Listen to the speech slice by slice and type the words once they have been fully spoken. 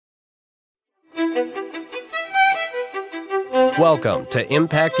Welcome to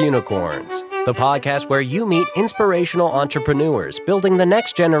Impact Unicorns, the podcast where you meet inspirational entrepreneurs building the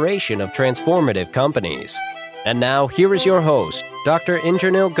next generation of transformative companies. And now, here is your host, Dr.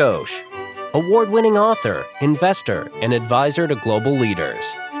 Indranil Ghosh, award-winning author, investor, and advisor to global leaders.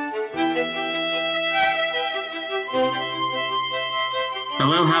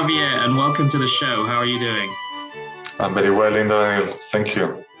 Hello, Javier, and welcome to the show. How are you doing? I'm very well, Indranil. Thank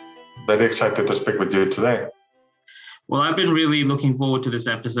you. Very excited to speak with you today. Well, I've been really looking forward to this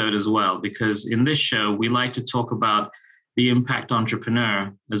episode as well, because in this show, we like to talk about the impact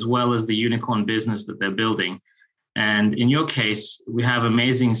entrepreneur as well as the unicorn business that they're building. And in your case, we have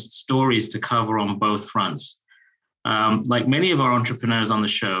amazing stories to cover on both fronts. Like many of our entrepreneurs on the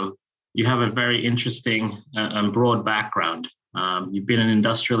show, you have a very interesting and broad background. You've been an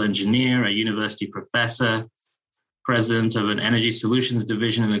industrial engineer, a university professor, president of an energy solutions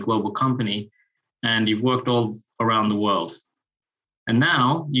division in a global company, and you've worked all around the world. And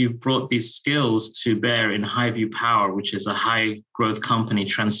now you've brought these skills to bear in Highview Power, which is a high growth company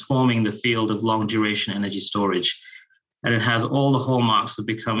transforming the field of long duration energy storage. And it has all the hallmarks of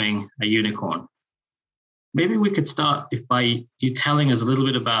becoming a unicorn. Maybe we could start by you telling us a little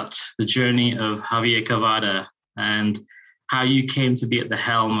bit about the journey of Javier Cavada and how you came to be at the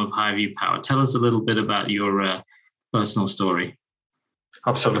helm of Highview Power. Tell us a little bit about your personal story.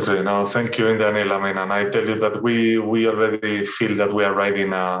 Absolutely. No, thank you, Indranil. And I tell you that we already feel that we are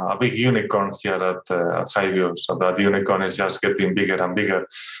riding a big unicorn here at Highview. So that unicorn is just getting bigger and bigger.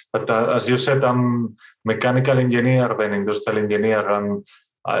 But as you said, I'm mechanical engineer, then industrial engineer, and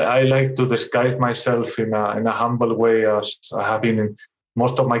I like to describe myself in a humble way, as I have been in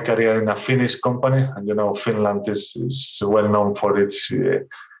most of my career in a Finnish company. And Finland is well known for its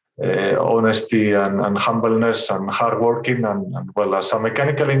honesty and humbleness and hard working, and well, as a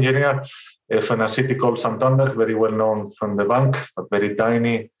mechanical engineer in a city called Santander, very well known from the bank, but very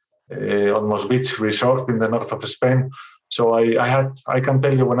tiny, almost beach resort in the north of Spain. So I can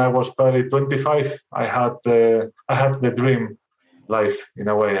tell you, when I was barely 25, I had the dream life in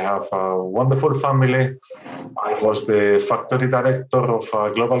a way. I have a wonderful family. I was the factory director of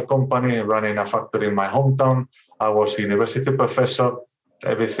a global company running a factory in my hometown. I was a university professor.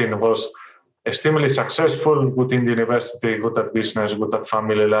 Everything was extremely successful, good in the university, good at business, good at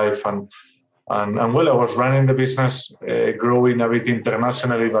family life. And well, I was running the business, growing a bit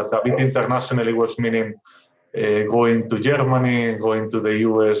internationally, but a bit internationally was meaning going to Germany, going to the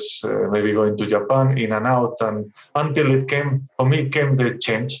US, maybe going to Japan, in and out. And until came the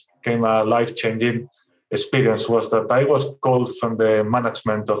change, came a life-changing experience, was that I was called from the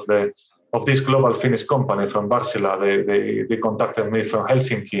management of this global Finnish company from Wärtsilä. They contacted me from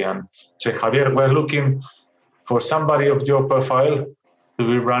Helsinki and said, Javier, we're looking for somebody of your profile to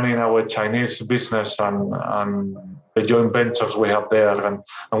be running our Chinese business and the joint ventures we have there. And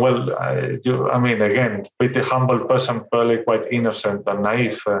well, again, pretty humble person, probably quite innocent and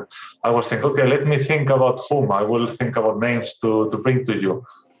naive. I was thinking, okay, let me think about whom. I will think about names to bring to you.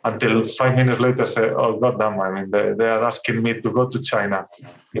 Until 5 minutes later, say, oh, goddamn, they are asking me to go to China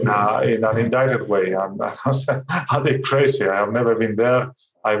in an indirect way. And I was like, are they crazy? I have never been there.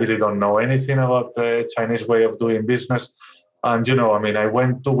 I really don't know anything about the Chinese way of doing business. And, I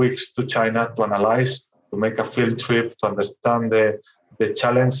went 2 weeks to China to analyze, to make a field trip, to understand the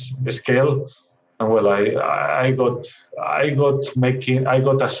challenge scale. And well, I got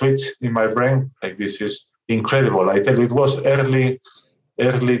a switch in my brain. Like, this is incredible. I tell you, it was early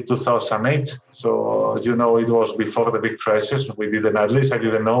 2008. So, it was before the big crisis. I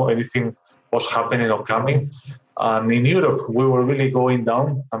didn't know anything was happening or coming. And in Europe, we were really going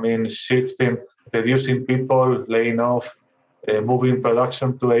down. Shifting, reducing people, laying off, moving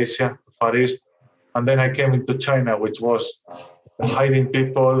production to Asia, to Far East. And then I came into China, which was hiring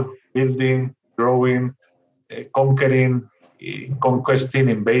people, building, growing, conquering, conquesting,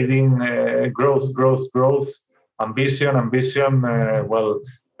 invading, growth, ambition,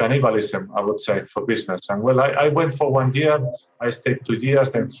 cannibalism, I would say, for business. And well, I went for 1 year, I stayed 2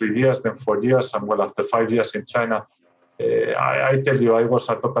 years, then 3 years, then 4 years. And well, after 5 years in China, I tell you, I was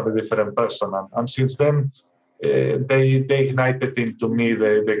a totally different person. And since then, they ignited into me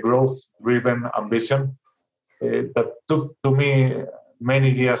the growth-driven ambition that took to me many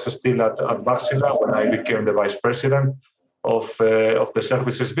years still at Wärtsilä, when I became the vice president of the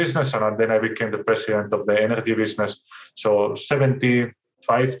services business, and then I became the president of the energy business. So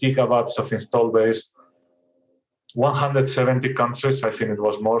 75 gigawatts of installed base, 170 countries, I think it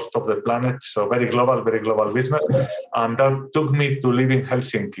was most of the planet. So very global business. And that took me to live in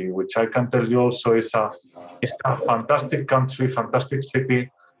Helsinki, which I can tell you also is a fantastic country, fantastic city,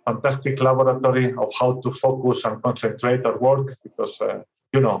 fantastic laboratory of how to focus and concentrate at work, because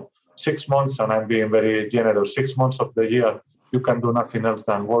 6 months, and I'm being very generous, 6 months of the year you can do nothing else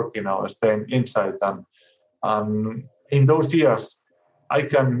than working or staying inside. And in those years, I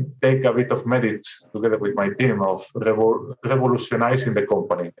can take a bit of merit together with my team of revolutionizing the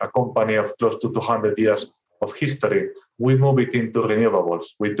company, a company of close to 200 years of history. We moved it into renewables.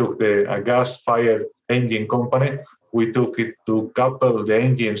 We took a gas-fired engine company. We took it to couple the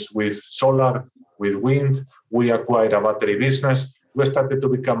engines with solar, with wind. We acquired a battery business. We started to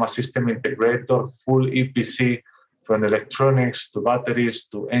become a system integrator, full EPC, from electronics to batteries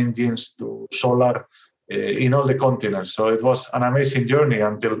to engines to solar in all the continents. So it was an amazing journey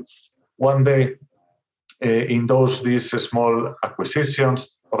until one day in these small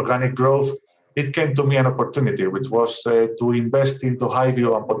acquisitions, organic growth, it came to me an opportunity, which was to invest into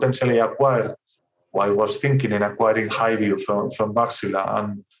Highview and potentially acquire. I was thinking in acquiring Highview from Wärtsilä.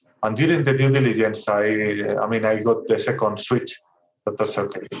 And during the due diligence, I got the second switch. But that's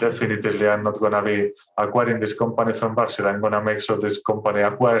okay. Definitely, I'm not going to be acquiring this company from Wärtsilä. I'm going to make sure this company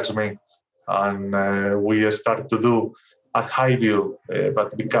acquires me. And we start to do at Highview,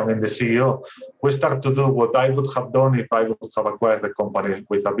 but becoming the CEO, we start to do what I would have done if I would have acquired the company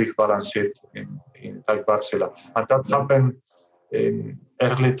with a big balance sheet in like Wärtsilä. And that happened in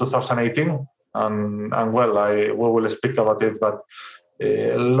early 2018. And we will speak about it, but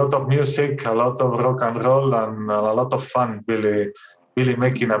a lot of music, a lot of rock and roll, and a lot of fun, really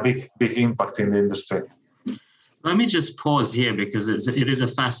making a big impact in the industry. Let me just pause here because it is a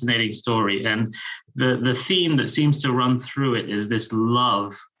fascinating story. And the theme that seems to run through it is this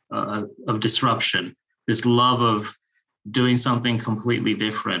love of disruption, this love of doing something completely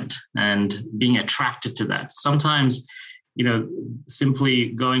different and being attracted to that. Sometimes,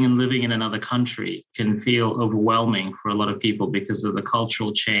 simply going and living in another country can feel overwhelming for a lot of people because of the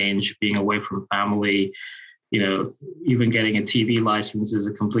cultural change, being away from family, even getting a TV license is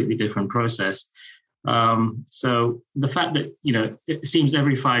a completely different process. So the fact that, it seems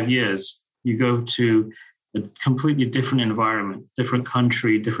every 5 years you go to a completely different environment, different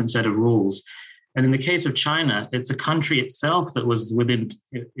country, different set of rules. And in the case of China, it's a country itself that was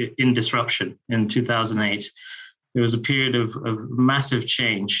in disruption in 2008. There was a period of massive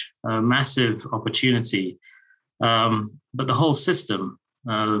change, massive opportunity. But the whole system,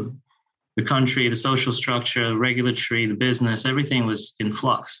 the country, the social structure, regulatory, the business, everything was in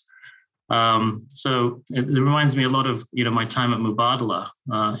flux. So it reminds me a lot of, my time at Mubadala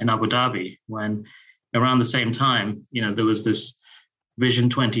in Abu Dhabi, when around the same time, there was this Vision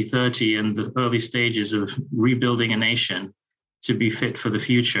 2030 and the early stages of rebuilding a nation to be fit for the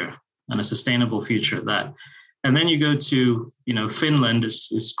future and a sustainable future at that. And then you go to, Finland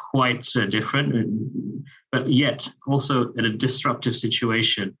is quite different, but yet also at a disruptive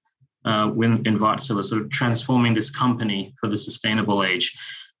situation in Wärtsilä, sort of transforming this company for the sustainable age.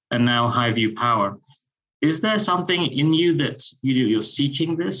 And now Highview Power. Is there something in you that you're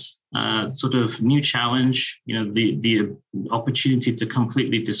seeking this sort of new challenge, the opportunity to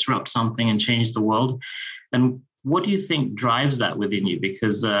completely disrupt something and change the world? And what do you think drives that within you?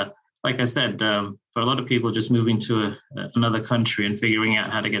 Because like I said, for a lot of people, just moving to another country and figuring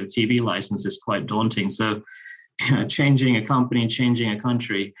out how to get a TV license is quite daunting. So changing a company, changing a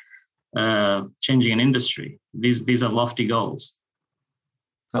country, changing an industry, these are lofty goals.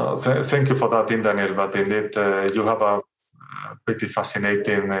 Thank you for that, Daniel. But indeed, you have a pretty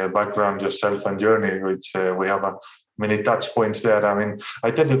fascinating background yourself and journey, which we have many touch points there.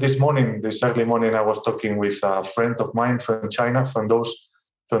 I tell you, this early morning, I was talking with a friend of mine from China, from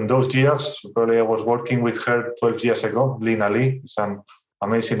those years. Probably I was working with her 12 years ago, Lina Lee. She's an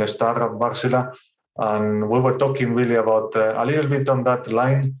amazing star at Wärtsilä. And we were talking really about a little bit on that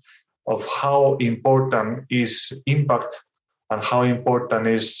line of how important is impact and how important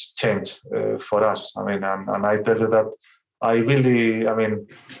is change for us. And I tell you that I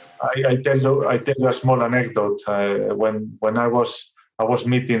tell you a small anecdote. When I was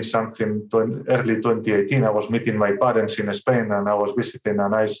meeting something early 2018, I was meeting my parents in Spain, and I was visiting,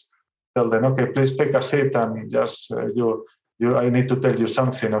 and I told them, okay, please take a seat, and just I need to tell you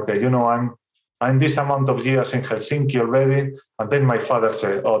something. Okay, I'm this amount of years in Helsinki already, and then my father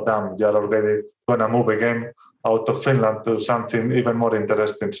said, oh damn, you're already gonna move again out of Finland to something even more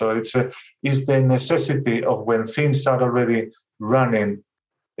interesting. So it's the necessity of when things are already running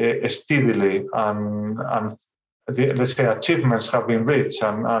steadily and let's say achievements have been reached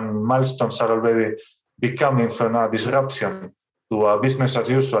and milestones are already becoming from a disruption to a business as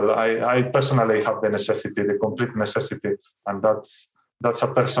usual. I personally have the complete necessity, and that's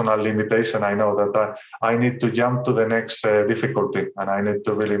a personal limitation. I know that I need to jump to the next difficulty, and I need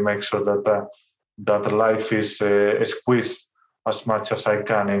to really make sure that life is squeezed as much as I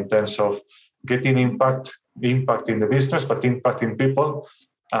can in terms of getting impact in the business, but impact in people,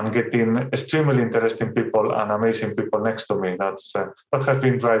 and getting extremely interesting people and amazing people next to me. That's what has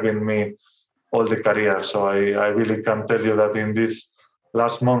been driving me all the career. So I really can tell you that in this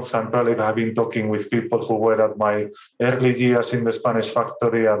last month, I probably have been talking with people who were at my early years in the Spanish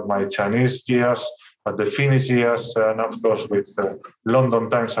factory, at my Chinese years, at the Finnish years, and of course with London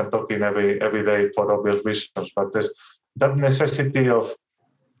Times. I'm talking every day for obvious reasons. But there's that necessity of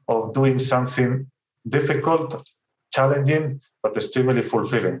doing something difficult, challenging, but extremely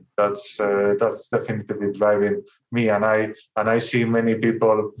fulfilling. That's definitely driving me, and I see many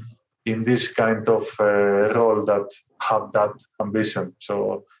people in this kind of role that have that ambition.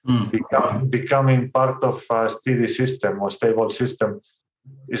 So becoming part of a steady system or stable system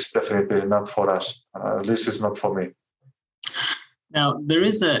is definitely not for us. At least it's not for me. Now, there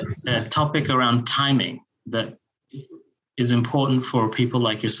is a topic around timing that is important for people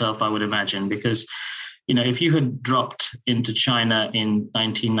like yourself, I would imagine, because if you had dropped into China in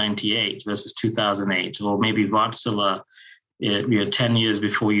 1998 versus 2008, or maybe Wärtsilä 10 years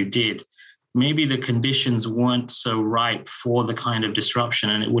before you did, maybe the conditions weren't so ripe for the kind of disruption,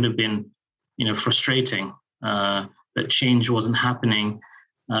 and it would have been, frustrating that change wasn't happening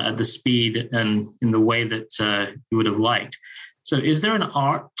at the speed and in the way that you would have liked. So is there an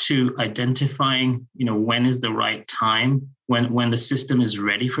art to identifying, when is the right time, when the system is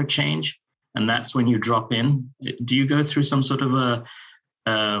ready for change, and that's when you drop in? Do you go through some sort of a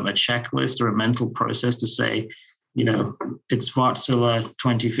checklist or a mental process to say, it's Wärtsilä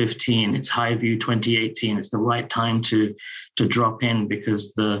 2015, it's Highview 2018, it's the right time to drop in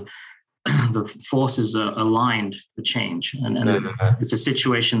because the forces are aligned for change, and it's a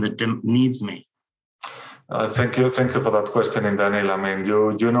situation that needs me? Thank you for that question, Daniel. I mean,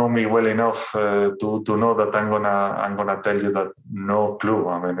 you know me well enough to know that I'm gonna tell you that no clue.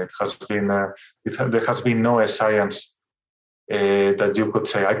 I mean, there has been no science that you could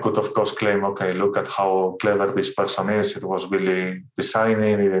say. I could of course claim, okay, look at how clever this person is. It was really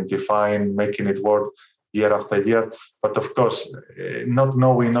designing, identifying, making it work year after year. But of course, not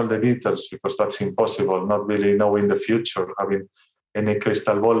knowing all the details, because that's impossible. Not really knowing the future, having any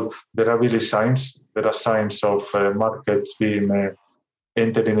crystal ball. There are really signs. There are signs of markets being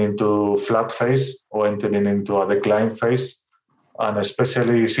entering into flat phase or entering into a decline phase, and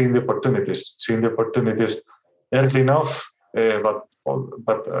especially seeing the opportunities early enough.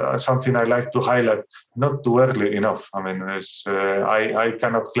 But something I like to highlight, not too early enough. I mean, I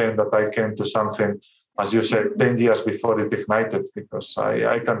cannot claim that I came to something, as you said, 10 years before it ignited, because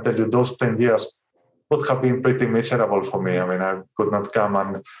I can tell you those 10 years would have been pretty miserable for me. I mean, I could not come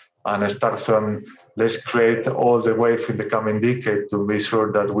and start from, let's create all the wave in the coming decade to be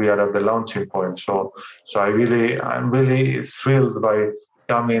sure that we are at the launching point. So I'm really thrilled by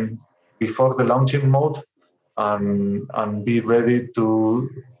coming before the launching mode and be ready to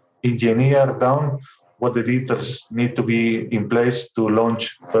engineer down what the details need to be in place to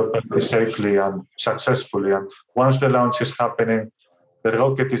launch perfectly safely and successfully. And once the launch is happening, the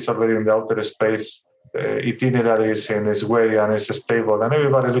rocket is already in the outer space, the itinerary is in its way and is stable, and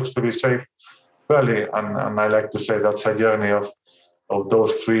everybody looks to be safe early. And I like to say that's a journey of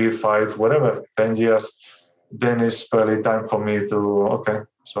those 3, 5, whatever, 10 years. Then it's fairly time for me to,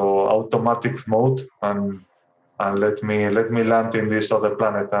 so automatic mode and let me land in this other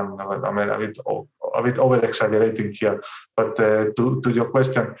planet. And I mean, a bit over exaggerating here, but to your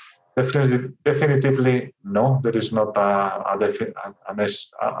question, definitively no. There is not a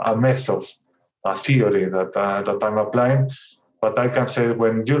method, a theory that I'm applying. But I can say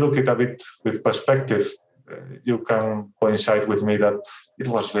when you look at a bit with perspective, you can coincide with me that it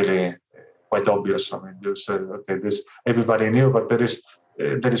was really quite obvious. I mean, you said, okay, this everybody knew, but there is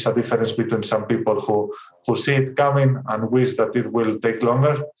a difference between some people who see it coming and wish that it will take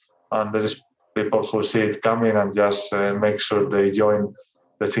longer, and there is people who see it coming and just make sure they join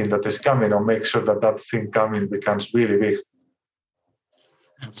the thing that is coming, or make sure that thing coming becomes really big.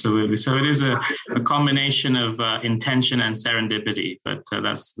 Absolutely. So it is a combination of intention and serendipity, but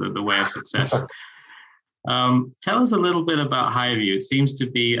that's the way of success. Tell us a little bit about Highview. It seems to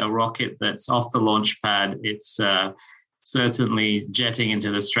be a rocket that's off the launch pad. It's certainly jetting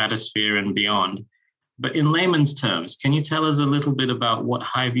into the stratosphere and beyond. But in layman's terms, can you tell us a little bit about what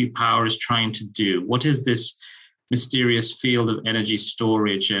Highview Power is trying to do? What is this mysterious field of energy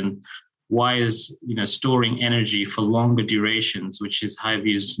storage, and why is storing energy for longer durations, which is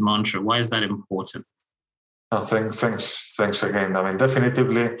Highview's mantra, why is that important? Thanks again. I mean,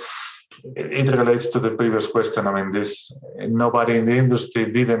 definitively, it relates to the previous question. I mean, nobody in the industry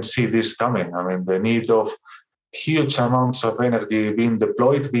didn't see this coming. I mean, the need of huge amounts of energy being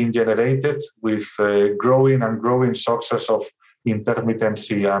deployed, being generated with growing sources of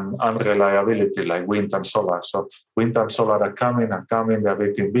intermittency and unreliability, like wind and solar. So wind and solar are coming, they're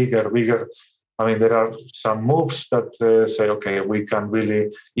getting bigger. I mean, there are some moves that say, okay, we can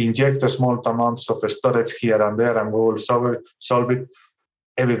really inject small amounts of storage here and there, and we will solve it.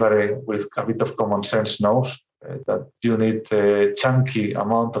 Everybody with a bit of common sense knows that you need a chunky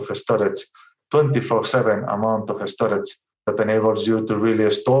amount of storage, 24/7 amount of storage that enables you to really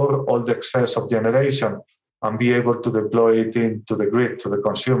store all the excess of generation and be able to deploy it into the grid to the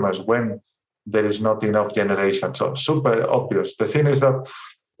consumers when there is not enough generation. So super obvious. The thing is that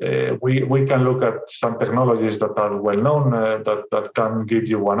we can look at some technologies that are well known that can give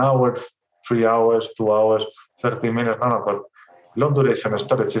you 1 hour, 3 hours, 2 hours, 30 minutes. No, but long duration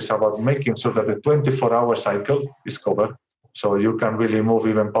storage is about making sure that the 24-hour cycle is covered. So you can really move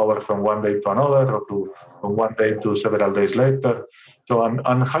even power from one day to another, or from one day to several days later. So and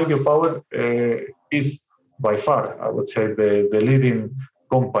hydropower is by far, I would say, the leading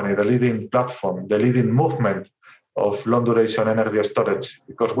company, the leading platform, the leading movement of long duration energy storage,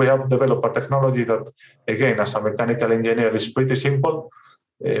 because we have developed a technology that, again, as a mechanical engineer, is pretty simple.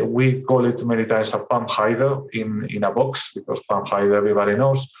 We call it many times a pump hydro in a box, because pump hydro everybody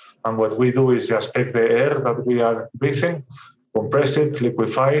knows. And what we do is just take the air that we are breathing, compress it,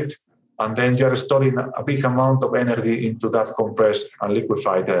 liquefy it, and then you are storing a big amount of energy into that compressed and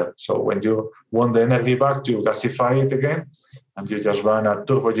liquefied air. So when you want the energy back, you gasify it again, and you just run a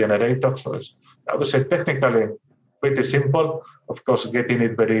turbo generator. So I would say technically pretty simple. Of course, getting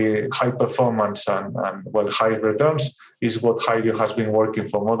it very high performance and high returns is what Hydro has been working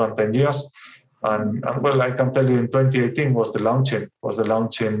for more than 10 years. And well, I can tell you in 2018 was the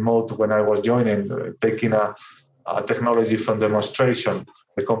launching mode when I was joining, taking a technology from demonstration.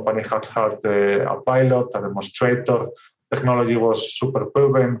 The company had a pilot, a demonstrator. Technology was super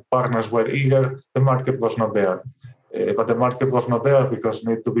proven. Partners were eager. The market was not there. But the market was not there because it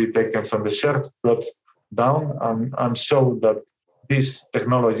needed to be taken from the shared, brought down, and show that this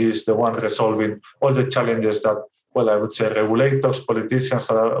technology is the one resolving all the challenges that, well, I would say regulators, politicians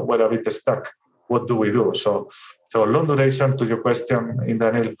were a bit stuck. What do we do? So long duration, to your question,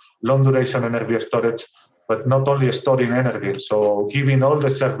 Daniel, long duration energy storage, but not only storing energy, so giving all the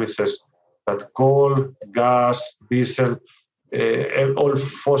services that coal, gas, diesel, all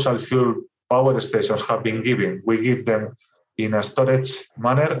fossil fuel power stations have been giving. We give them in a storage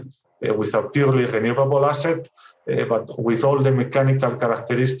manner with a purely renewable asset, but with all the mechanical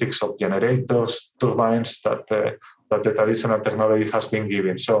characteristics of generators, turbines that the traditional technology has been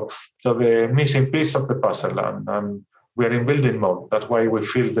giving. So the missing piece of the puzzle, and we are in building mode. That's why we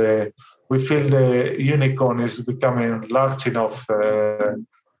feel the unicorn is becoming large enough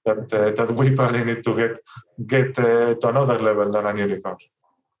that we probably need to get to another level than a unicorn.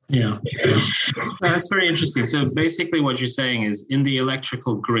 Yeah, that's very interesting. So basically what you're saying is in the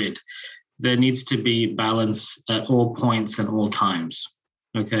electrical grid, there needs to be balance at all points and all times.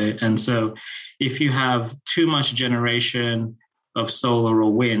 Okay. And so if you have too much generation of solar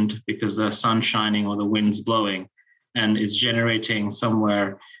or wind because the sun's shining or the wind's blowing and is generating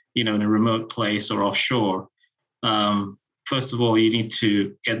somewhere, in a remote place or offshore, first of all, you need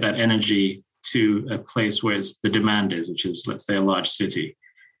to get that energy to a place where the demand is, which is, let's say, a large city.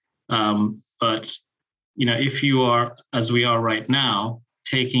 But, if you are, as we are right now,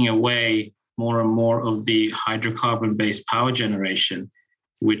 taking away more and more of the hydrocarbon-based power generation,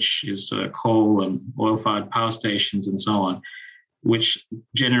 which is coal and oil-fired power stations and so on, which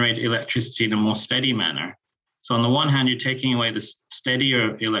generate electricity in a more steady manner. So on the one hand, you're taking away the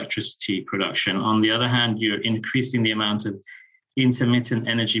steadier electricity production. On the other hand, you're increasing the amount of intermittent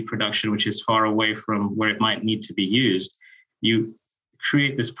energy production, which is far away from where it might need to be used. You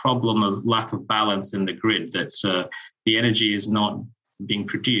create this problem of lack of balance in the grid, that the energy is not being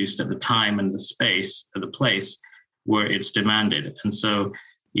produced at the time and the space, at the place where it's demanded. And so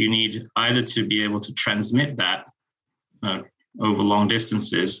you need either to be able to transmit that over long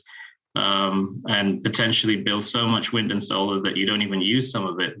distances, and potentially build so much wind and solar that you don't even use some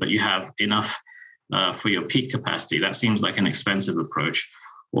of it, but you have enough for your peak capacity. That seems like an expensive approach.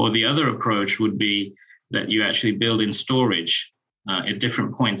 Or the other approach would be that you actually build in storage at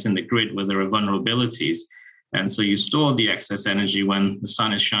different points in the grid where there are vulnerabilities. And so you store the excess energy when the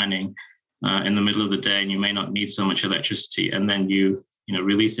sun is shining in the middle of the day and you may not need so much electricity. And then you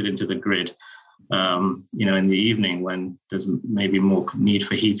release it into the grid in the evening when there's maybe more need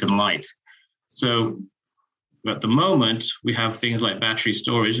for heat and light. So at the moment, we have things like battery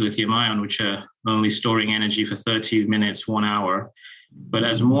storage, lithium ion, which are only storing energy for 30 minutes, 1 hour. But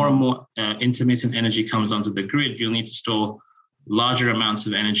as more and more intermittent energy comes onto the grid, you'll need to store larger amounts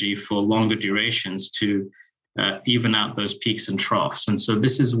of energy for longer durations to even out those peaks and troughs. And so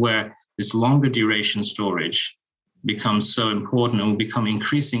this is where this longer duration storage becomes so important and will become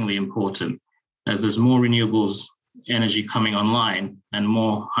increasingly important as there's more renewables energy coming online and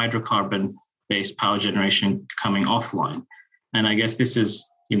more hydrocarbon-based power generation coming offline. And I guess this is,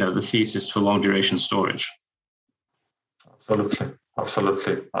 the thesis for long duration storage.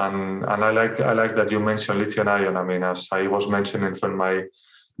 Absolutely. And I like that you mentioned lithium ion. I mean, as I was mentioning from my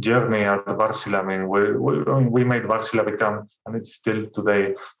journey at Wärtsilä, I mean, we made Wärtsilä become, and it's still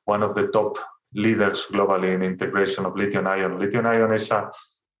today, one of the top leaders globally in integration of lithium ion. Lithium ion is an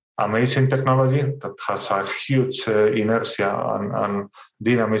amazing technology that has a huge inertia and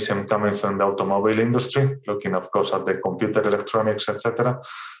dynamism coming from the automobile industry, looking, of course, at the computer electronics, etc.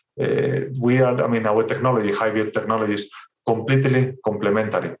 Our technology, HYVIA technology, is completely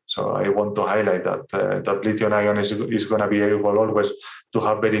complementary. So I want to highlight that lithium ion is going to be able always to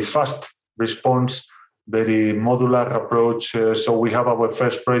have very fast response, very modular approach. So we have our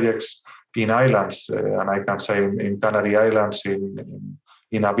first projects in islands, and I can say in Canary Islands,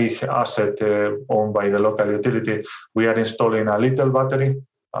 in a big asset owned by the local utility. We are installing a little battery.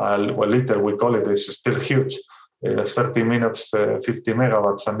 Little we call it, is still huge, 30 minutes, 50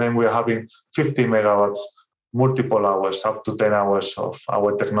 megawatts. And then we're having 50 megawatts, multiple hours, up to 10 hours of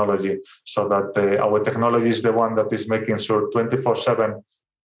our technology, so that our technology is the one that is making sure 24/7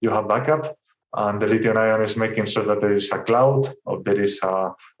 you have backup. And the lithium ion is making sure that there is a cloud, or there is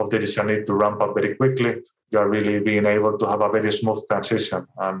a need to ramp up very quickly. You are really being able to have a very smooth transition.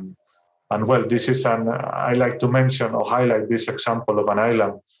 And well, this is I like to mention or highlight this example of an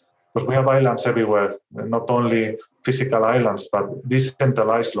island, because we have islands everywhere, not only physical islands, but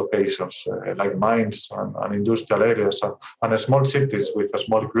decentralized locations like mines and industrial areas and small cities with a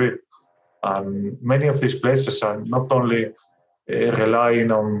small grid. And many of these places are not only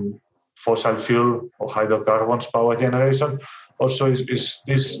relying on fossil fuel or hydrocarbons power generation, also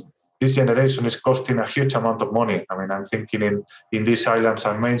this generation is costing a huge amount of money. I mean, I'm thinking in these islands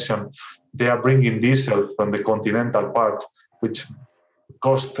I mentioned, they are bringing diesel from the continental part, which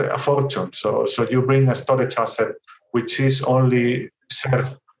cost a fortune. So you bring a storage asset which is only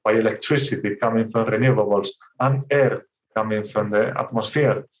served by electricity coming from renewables and air coming from the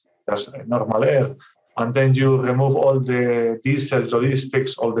atmosphere, that's normal air. And then you remove all the diesel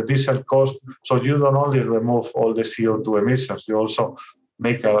logistics, all the diesel cost. So you don't only remove all the CO2 emissions, you also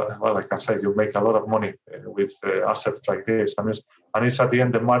make you make a lot of money with assets like this. And it's at the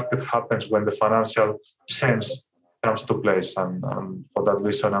end, the market happens when the financial sense comes to place. And for that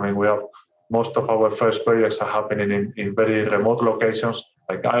reason, I mean, we have most of our first projects are happening in very remote locations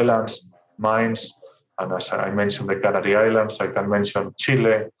like islands, mines, and as I mentioned, the Canary Islands. I can mention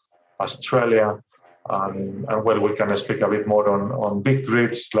Chile, Australia, and well, we can speak a bit more on big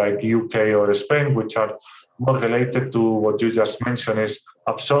grids like UK or Spain, which are more related to what you just mentioned, is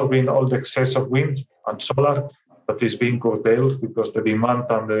absorbing all the excess of wind and solar that is being curtailed because the demand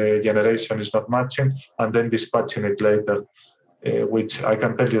and the generation is not matching, and then dispatching it later, which I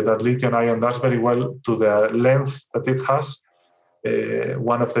can tell you that lithium ion does very well to the length that it has.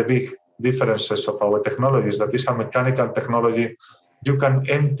 One of the big differences of our technology is that it's a mechanical technology. You can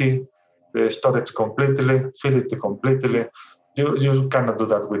empty the storage completely, fill it completely. You cannot do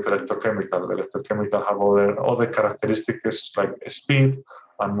that with electrochemical. Electrochemical have other characteristics like speed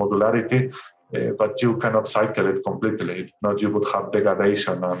and modularity, but you cannot cycle it completely. If not, you would have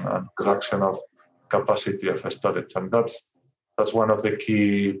degradation and reduction of capacity of storage. And that's one of the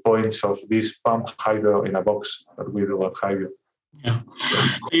key points of this pumped hydro in a box that we do at HYVIA. Yeah,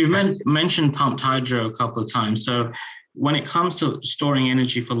 you mentioned pumped hydro a couple of times. So when it comes to storing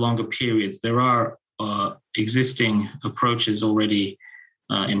energy for longer periods, there are existing approaches already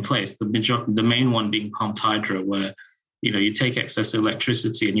in place. The main one being pumped hydro, where you take excess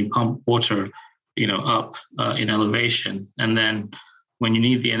electricity and you pump water up in elevation, and then when you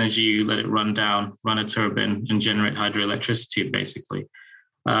need the energy, you let it run down, run a turbine, and generate hydroelectricity, basically.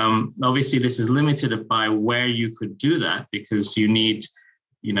 Obviously, this is limited by where you could do that, because you need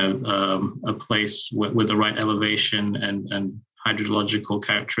a place with the right elevation and hydrological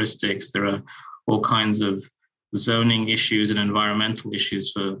characteristics. There are all kinds of zoning issues and environmental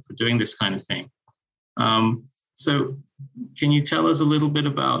issues for doing this kind of thing. So can you tell us a little bit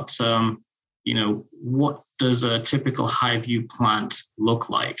about, what does a typical HYVIA plant look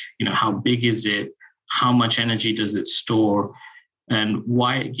like? How big is it? How much energy does it store? and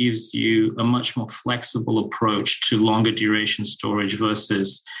why it gives you a much more flexible approach to longer duration storage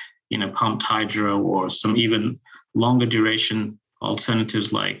versus, pumped hydro or some even longer duration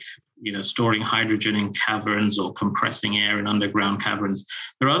alternatives like, storing hydrogen in caverns or compressing air in underground caverns.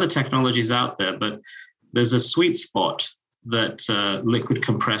 There are other technologies out there, but there's a sweet spot that liquid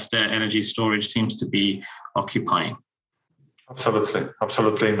compressed air energy storage seems to be occupying.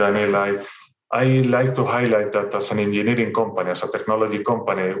 Absolutely, Daniel. I like to highlight that as an engineering company, as a technology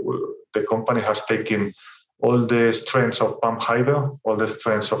company, the company has taken all the strengths of pumped hydro, all the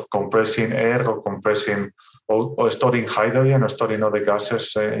strengths of compressing air or compressing or storing hydrogen or storing other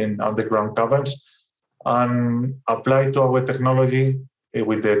gases in underground caverns, and apply to our technology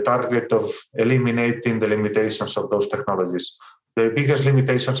with the target of eliminating the limitations of those technologies. The biggest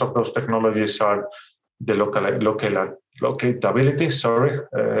limitations of those technologies are the locatability,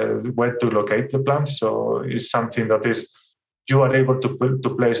 where to locate the plant. So it's something that is, you are able to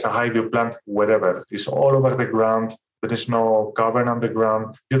place a hydro plant wherever. It's all over the ground. There is no cavern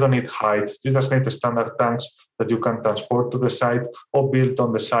underground. You don't need height. You just need the standard tanks that you can transport to the site or build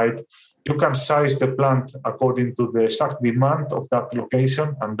on the site. You can size the plant according to the exact demand of that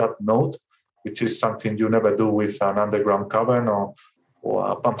location and that node, which is something you never do with an underground cavern or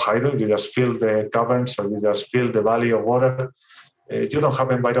a pump hydro. You just fill the cavern, so you just fill the valley of water. You don't have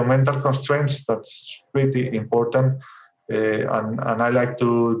environmental constraints. That's pretty important. And I like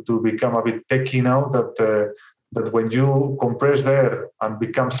to become a bit techy now that when you compress the air and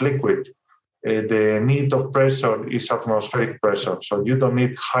becomes liquid, the need of pressure is atmospheric pressure. So you don't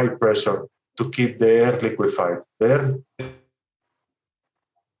need high pressure to keep the air liquefied. The air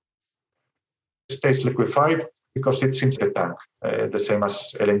stays liquefied because it's in the tank, the same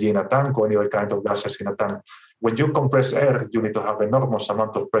as LNG in a tank or any other kind of gases in a tank. When you compress air, you need to have enormous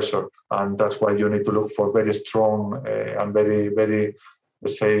amount of pressure, and that's why you need to look for very strong and very, very,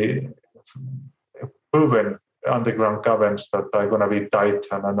 let's say, proven underground caverns that are going to be tight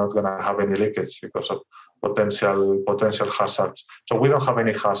and are not going to have any leakage because of potential hazards. So we don't have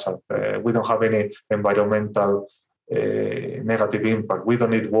any hazard. We don't have any environmental negative impact. We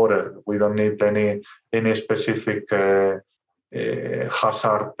don't need water. We don't need any specific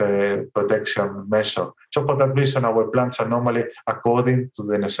hazard protection measure. So for that reason, our plants are normally according to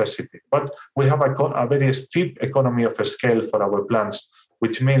the necessity. But we have a very steep economy of scale for our plants,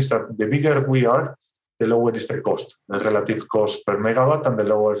 which means that the bigger we are, the lower is the cost, the relative cost per megawatt and the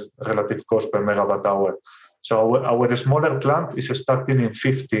lower relative cost per megawatt hour. So our smaller plant is starting in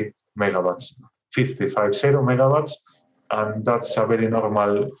 50 megawatts, 50 megawatts, and that's a very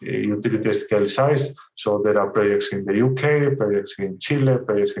normal utility scale size. So there are projects in the UK, projects in Chile,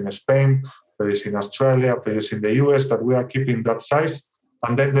 projects in Spain, projects in Australia, projects in the US that we are keeping that size.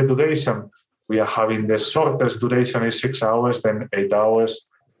 And then the duration, we are having the shortest duration is 6 hours, then 8 hours,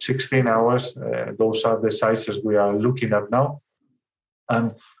 16 hours. Those are the sizes we are looking at now.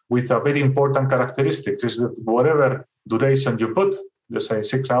 And with a very important characteristic is that whatever duration you put, let's say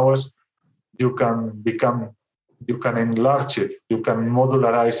 6 hours, you can enlarge it, you can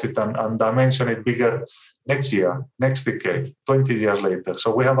modularize it and dimension it bigger next year, next decade, 20 years later.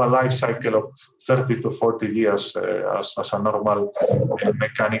 So we have a life cycle of 30 to 40 years as a normal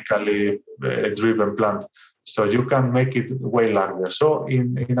mechanically driven plant. So you can make it way larger. So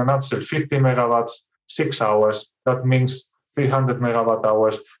in a nutshell, 50 megawatts, 6 hours, that means 300 megawatt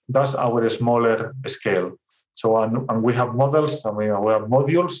hours. That's our smaller scale. So and we have models, we have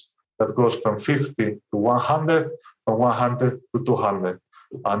modules that goes from 50 to 100, from 100 to 200.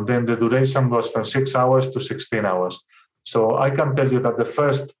 And then the duration goes from 6 hours to 16 hours. So I can tell you that the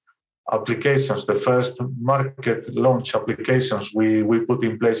first applications, the first market launch applications we put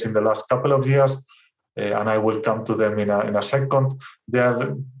in place in the last couple of years, and I will come to them in a second, they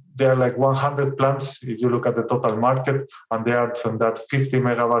are like 100 plants if you look at the total market, and they are from that 50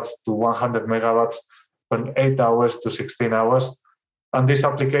 megawatts to 100 megawatts from 8 hours to 16 hours. And these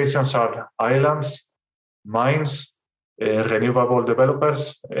applications are islands, mines, renewable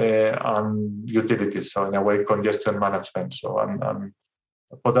developers, and utilities, so in a way, congestion management. So, and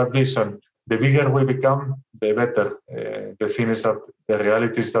for that reason, the bigger we become, the better. The thing is that the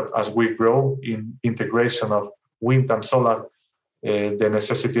reality is that as we grow in integration of wind and solar, the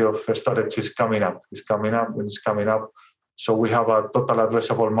necessity of storage is coming up. So we have a total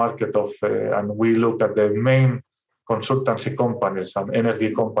addressable market of, and we look at the main consultancy companies and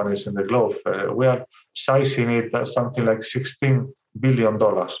energy companies in the globe. We are sizing it as something like $16 billion,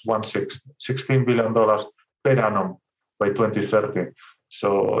 $16 billion per annum by 2030.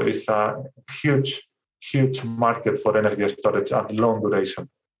 So it's a huge, huge market for energy storage at long duration.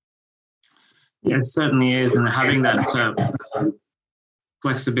 Yeah, it certainly is. And having that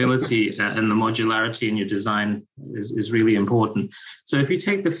flexibility and the modularity in your design is really important. So if you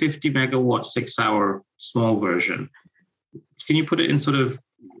take the 50 megawatt 6-hour small version, can you put it in sort of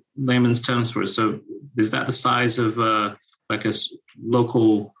layman's terms for us? So is that the size of like a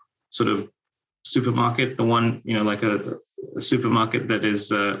local sort of supermarket, the one, like a supermarket that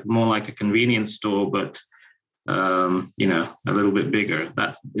is more like a convenience store, but, a little bit bigger?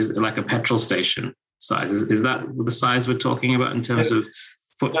 That is like a petrol station size. Is that the size we're talking about in terms of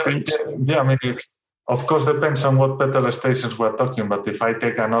footprint? Yeah, I mean, it of course depends on what petrol stations we're talking about. If I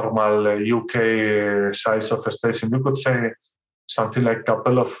take a normal UK size of a station, you could say something like a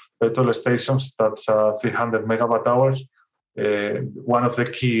couple of petrol stations, that's 300 megawatt hours. One of the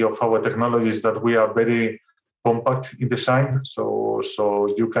key of our technology is that we are very compact in design. So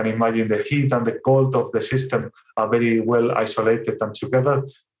you can imagine the heat and the cold of the system are very well isolated and together.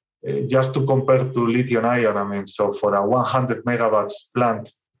 Just to compare to lithium ion, I mean, so for a 100 megawatts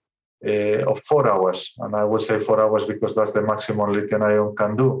plant of 4 hours, and I would say 4 hours because that's the maximum lithium ion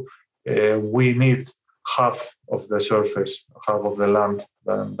can do, we need half of the surface, half of the land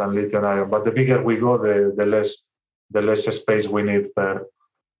than lithium ion. But the bigger we go, the less space we need per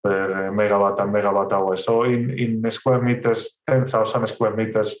megawatt and megawatt hour. So in square meters, 10,000 square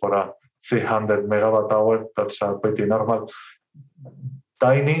meters for a 300 megawatt hour, that's pretty normal.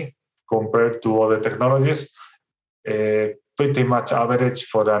 Tiny compared to other technologies, pretty much average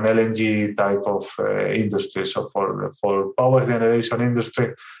for an LNG type of industry. So for power generation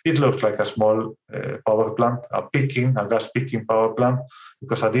industry, it looks like a small power plant, a gas peaking power plant,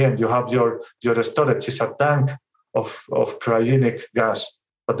 because at the end you have your storage is a tank of cryogenic gas,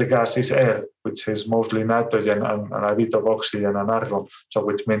 but the gas is air, which is mostly nitrogen and a bit of oxygen and argon, so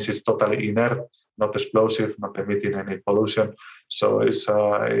which means it's totally inert, not explosive, not emitting any pollution. So it's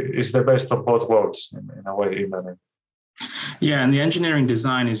the best of both worlds in a way. Yeah, and the engineering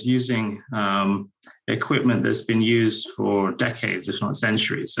design is using equipment that's been used for decades, if not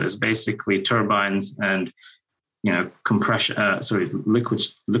centuries. So it's basically turbines and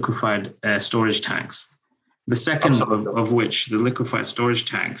liquefied air storage tanks. The second of which, the liquefied storage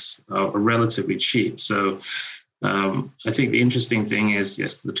tanks, are relatively cheap. So I think the interesting thing is,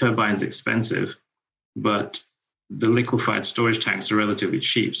 yes, the turbine's expensive, but the liquefied storage tanks are relatively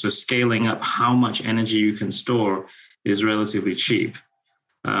cheap. So scaling up how much energy you can store is relatively cheap.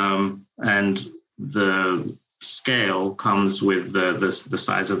 And the scale comes with the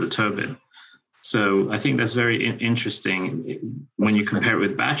size of the turbine. So I think that's very interesting when you compare it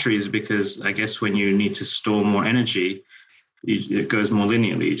with batteries, because I guess when you need to store more energy, it goes more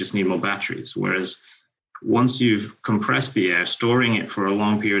linearly. You just need more batteries. Whereas once you've compressed the air, storing it for a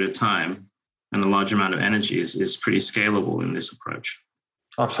long period of time and a large amount of energy is pretty scalable in this approach.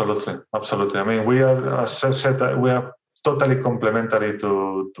 Absolutely. I mean, we are, as I said, we are totally complementary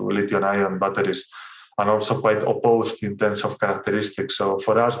to lithium-ion batteries, and also quite opposed in terms of characteristics. So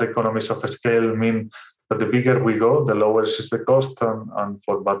for us, the economies of scale mean that the bigger we go, the lower is the cost, and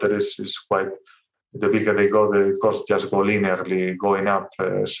for batteries is quite, the bigger they go, the costs just go linearly going up.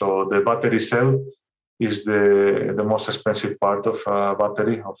 So the battery cell is the most expensive part of a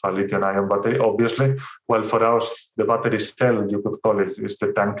battery, of a lithium-ion battery, obviously. Well, for us, the battery cell, you could call it, is the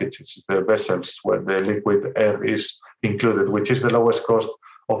tankage, it's the vessels where the liquid air is included, which is the lowest cost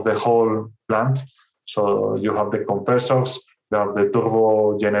of the whole plant. So you have the compressors, you have the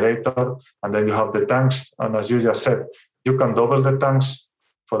turbo generator, and then you have the tanks. And as you just said, you can double the tanks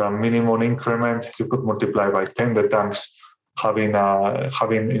for a minimum increment. You could multiply by 10 the tanks, having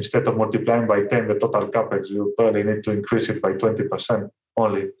instead of multiplying by 10 the total capex, you probably need to increase it by 20%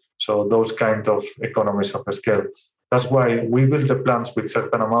 only. So those kind of economies of scale. That's why we build the plants with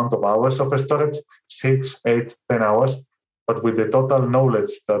certain amount of hours of storage, 6, 8, 10 hours. But with the total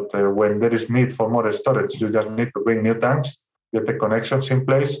knowledge that when there is need for more storage, you just need to bring new tanks, get the connections in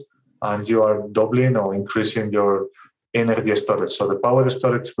place, and you are doubling or increasing your energy storage. So the power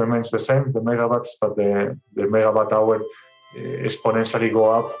storage remains the same, the megawatts, but the megawatt hour exponentially go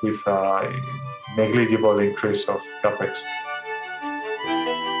up with a negligible increase of capex.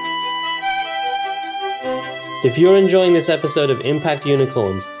 If you're enjoying this episode of Impact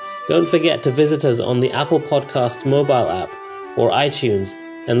Unicorns, don't forget to visit us on the Apple Podcast mobile app or iTunes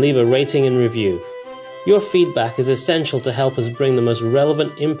and leave a rating and review. Your feedback is essential to help us bring the most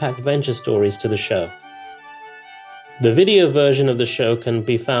relevant impact venture stories to the show. The video version of the show can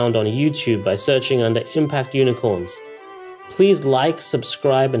be found on YouTube by searching under Impact Unicorns. Please like,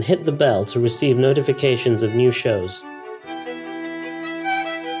 subscribe, and hit the bell to receive notifications of new shows.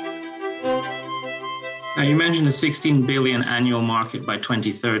 Now, you mentioned a 16 billion annual market by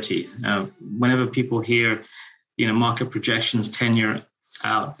 2030. Whenever people hear, market projections 10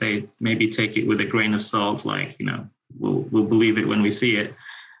 out, they maybe take it with a grain of salt, like, we'll believe it when we see it.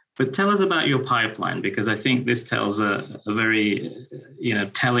 But tell us about your pipeline, because I think this tells a very,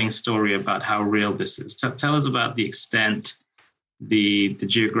 telling story about how real this is. Tell us about the extent, the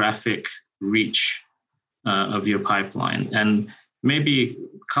geographic reach of your pipeline. And maybe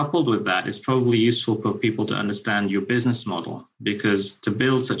coupled with that, it's probably useful for people to understand your business model, because to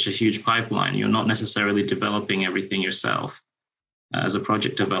build such a huge pipeline, you're not necessarily developing everything yourself as a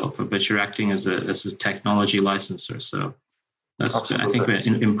project developer, but you're acting as a technology licensor. So that's, absolutely, I think,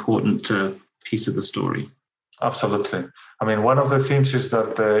 an important piece of the story. Absolutely. I mean, one of the things is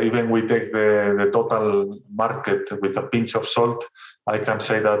that even we take the total market with a pinch of salt, I can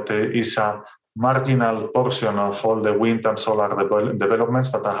say that is a marginal portion of all the wind and solar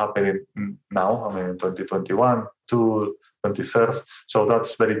developments that are happening now. I mean, in 2021 to 2030. So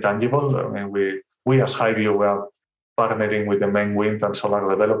that's very tangible. I mean, we as Highview, we are partnering with the main wind and solar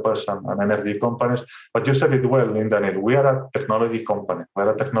developers and energy companies. But you said it well, Daniel. We are a technology company. We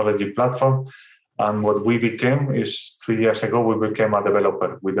are a technology platform. And what we became is 3 years ago, we became a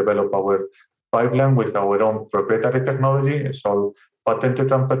developer. We developed our pipeline with our own proprietary technology. It's all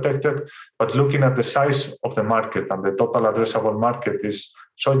patented and protected. But looking at the size of the market and the total addressable market is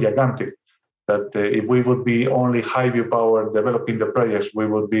so gigantic that if we would be only Highview Power developing the projects, we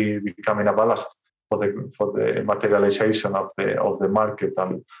would be becoming a ballast for the materialization of the market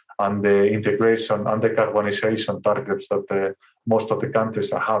and the integration and decarbonization targets that most of the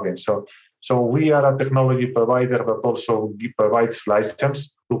countries are having. So we are a technology provider that also provides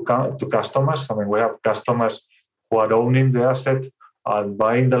license to customers. I mean, we have customers who are owning the asset and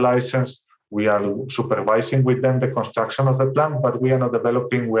buying the license. We are supervising with them the construction of the plant, but we are not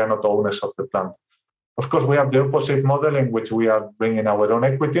developing, we are not owners of the plant. Of course, we have the opposite model in which we are bringing our own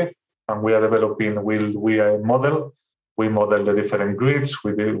equity, and we are developing, we model the different grids,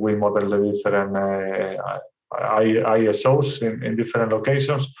 we model the different ISOs in different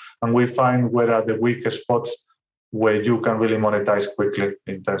locations, and we find where are the weakest spots where you can really monetize quickly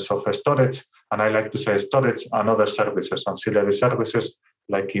in terms of storage. And I like to say storage and other services, ancillary services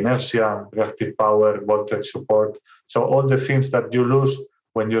like inertia, reactive power, voltage support. So all the things that you lose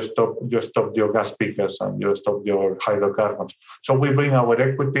when you stop your gas peakers and you stop your hydrocarbons. So we bring our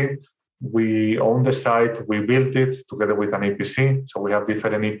equity, we own the site, we build it together with an EPC. So we have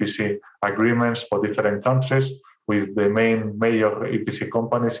different EPC agreements for different countries with the major EPC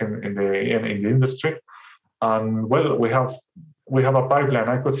companies in the industry. And well, we have a pipeline.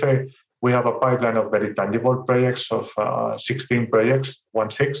 I could say we have a pipeline of very tangible projects of 16 projects,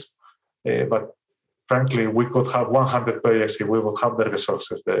 16. But frankly, we could have 100 projects if we would have the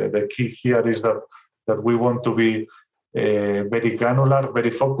resources. The key here is that we want to be very granular,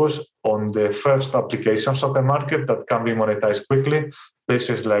 very focused on the first applications of the market that can be monetized quickly.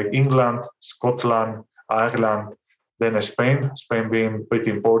 Places like England, Scotland, Ireland, then Spain being pretty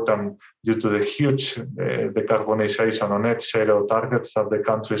important due to the huge decarbonization or net zero targets that the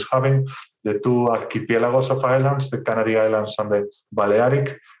country is having. The two archipelagos of islands, the Canary Islands and the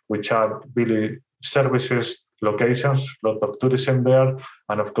Balearic, which are really services, locations, a lot of tourism there,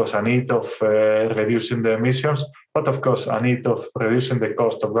 and of course a need of reducing the emissions, but of course a need of reducing the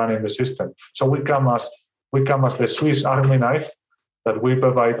cost of running the system. So we come as the Swiss Army knife, that we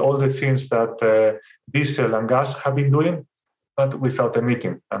provide all the things that diesel and gas have been doing, but without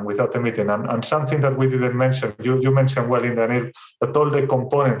emitting. And something that we didn't mention, you mentioned well, Daniel, that all the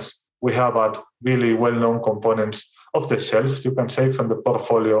components we have are really well-known components off the shelf, you can say, from the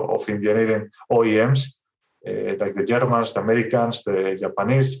portfolio of engineering OEMs, like the Germans, the Americans, the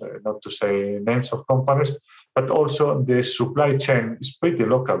Japanese, not to say names of companies, but also the supply chain is pretty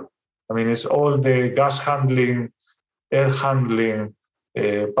local. I mean, it's all the gas handling, air handling,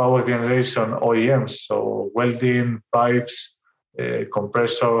 power generation OEMs, so welding, pipes,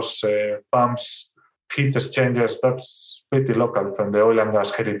 compressors, pumps, heat exchangers, that's pretty local from the oil and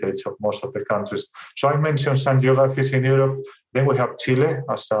gas heritage of most of the countries. So I mentioned some geographies in Europe. Then we have Chile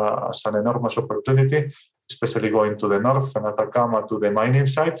as an enormous opportunity, especially going to the north from Atacama to the mining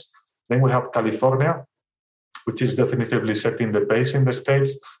sites. Then we have California, which is definitively setting the pace in the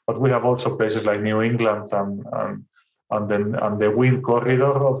States, but we have also places like New England and the wind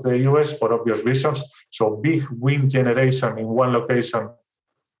corridor of the US for obvious reasons. So big wind generation in one location,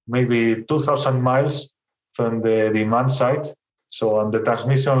 maybe 2,000 miles from the demand side. So on the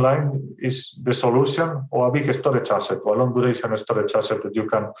transmission line is the solution, or a big storage asset, or a long duration storage asset that you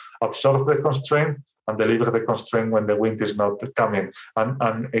can absorb the constraint and deliver the constraint when the wind is not coming.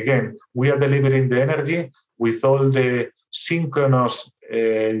 And again, we are delivering the energy with all the synchronous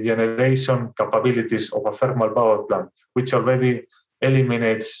generation capabilities of a thermal power plant, which already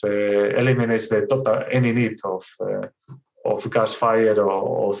eliminates the total any need of gas fire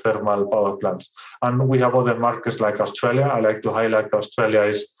or thermal power plants. And we have other markets like Australia. I like to highlight Australia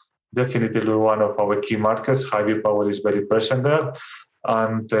is definitely one of our key markets. HiView Power is very present there.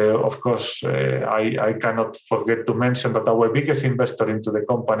 And of course, I cannot forget to mention that our biggest investor into the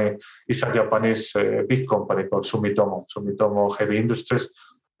company is a Japanese big company called Sumitomo Heavy Industries,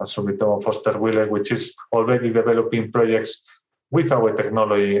 and Sumitomo Foster Wheeler, which is already developing projects with our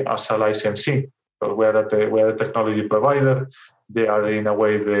technology as a licensee. So we are the technology provider. They are in a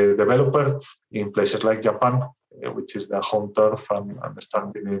way the developer in places like Japan, which is the home turf, and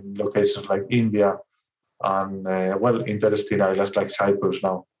starting in locations like India, and interesting islands like Cyprus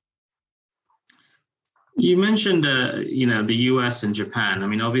now. You mentioned, the US and Japan. I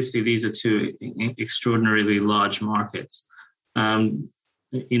mean, obviously, these are two extraordinarily large markets.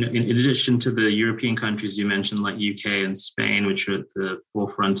 In addition to the European countries you mentioned, like UK and Spain, which are at the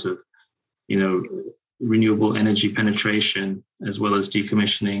forefront of, renewable energy penetration, as well as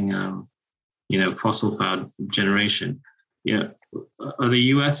decommissioning, fossil fuel generation. Are the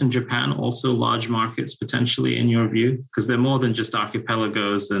US and Japan also large markets potentially in your view? Because they're more than just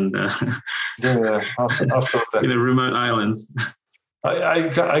archipelagos and absolutely. Remote islands.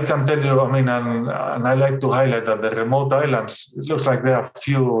 I can tell you, and I like to highlight that the remote islands, it looks like there are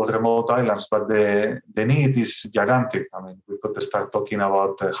few remote islands, but the need is gigantic. I mean, we could start talking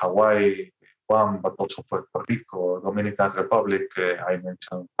about Hawaii, Guam, but also Puerto Rico, Dominican Republic, I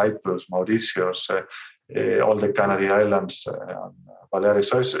mentioned Cyprus, Mauritius, all the Canary Islands, Balearic.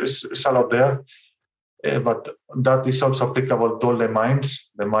 So it's a lot there. But that is also applicable to all the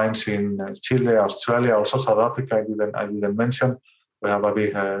mines in Chile, Australia, also South Africa. I didn't mention. We have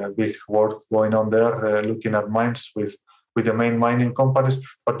a big work going on there, looking at mines with the main mining companies.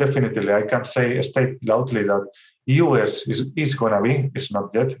 But definitely, I can state loudly that US is going to be, it's not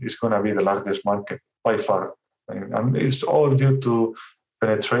yet, it's going to be the largest market by far. And it's all due to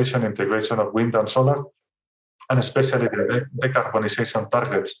penetration, integration of wind and solar, and especially the decarbonization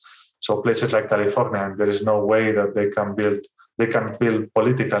targets. So places like California, there is no way that they can build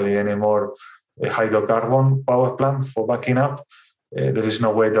politically anymore a hydrocarbon power plant for backing up. There is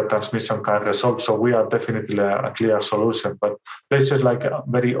no way that transmission can resolve. So we are definitely a clear solution. But places like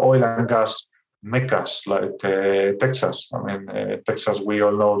very oil and gas meccas, like Texas. Texas, we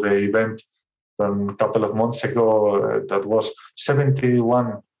all know the event from a couple of months ago that was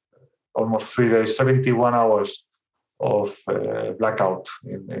 71, almost 3 days, 71 hours of blackout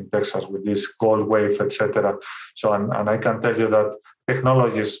in Texas with this cold wave, etc. So, and I can tell you that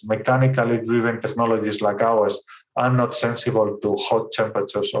technologies, mechanically driven technologies like ours, are not sensible to hot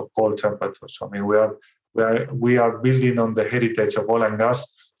temperatures or cold temperatures. We are building on the heritage of oil and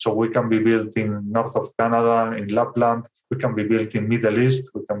gas, so we can be built in north of Canada, in Lapland. We can be built in Middle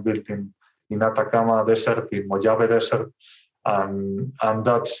East. We can build in Atacama Desert, in Mojave Desert, and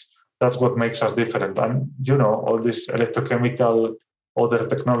that's what makes us different. And all these electrochemical, other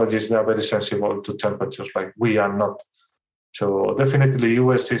technologies, they are very sensible to temperatures like we are not. So definitely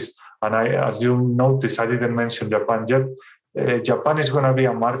US is, and as you notice, I didn't mention Japan yet. Japan is going to be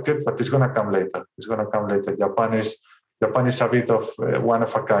a market, but it's going to come later. Japan is a bit of one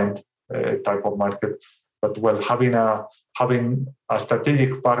of a kind type of market. But having a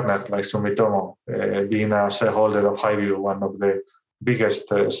strategic partner like Sumitomo, being a shareholder of HiView, one of the biggest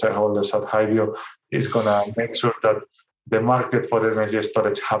shareholders at HiView, is going to make sure that the market for energy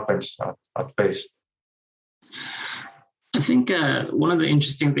storage happens at pace. I think one of the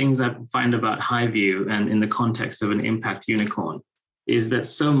interesting things I find about HiView, and in the context of an impact unicorn, is that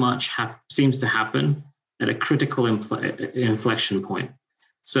so much seems to happen at a critical inflection point.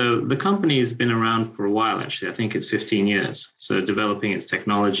 So the company has been around for a while, actually. I think it's 15 years. So developing its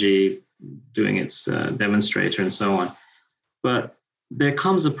technology, doing its demonstrator and so on. But there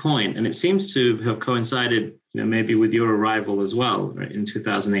comes a point, and it seems to have coincided maybe with your arrival as well, right, in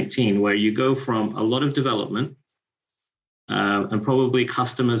 2018, where you go from a lot of development and probably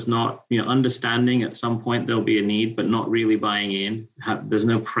customers not understanding at some point there'll be a need, but not really buying in. There's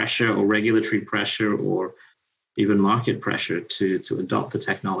no pressure or regulatory pressure or even market pressure to adopt the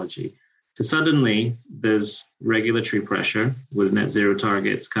technology. So suddenly there's regulatory pressure with net zero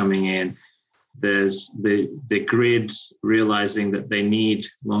targets coming in. There's the grids realizing that they need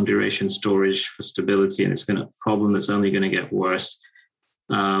long duration storage for stability, and it's a problem that's only going to get worse.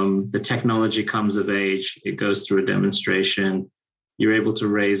 The technology comes of age, it goes through a demonstration. You're able to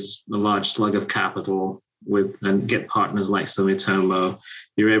raise a large slug of capital and get partners like Sumitomo.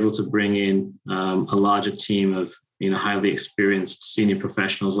 You're able to bring in a larger team of highly experienced senior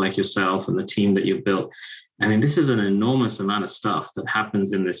professionals like yourself and the team that you've built. I mean, this is an enormous amount of stuff that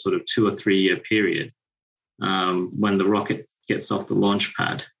happens in this sort of 2 or 3 year period when the rocket gets off the launch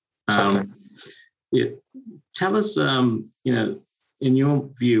pad. Tell us, in your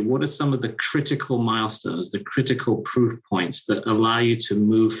view, what are some of the critical milestones, the critical proof points that allow you to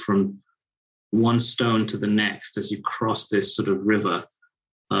move from one stone to the next as you cross this sort of river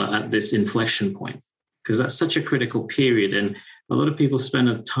at this inflection point? Because that's such a critical period. And a lot of people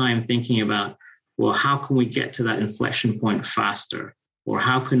spend time thinking about, well, how can we get to that inflection point faster? Or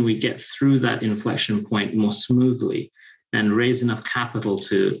how can we get through that inflection point more smoothly and raise enough capital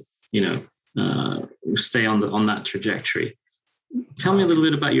to, stay on that trajectory? Tell me a little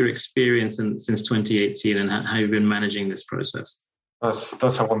bit about your experience since 2018 and how you've been managing this process.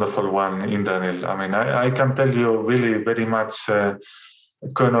 That's a wonderful one, Daniel. I mean, I can tell you really very much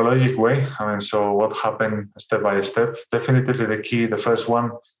chronologic way. I mean, so what happened step by step? Definitely the first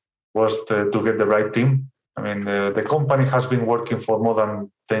one was to get the right team. I mean, the company has been working for more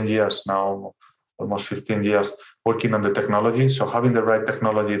than 10 years now, almost 15 years, working on the technology. So having the right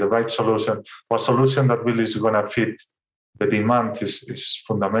technology, the right solution, or solution that really is going to fit the demand is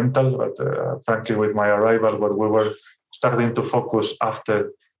fundamental. But frankly, with my arrival, what we were starting to focus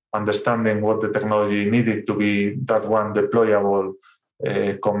after understanding what the technology needed to be, that one deployable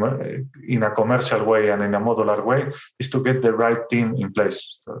in a commercial way and in a modular way, is to get the right team in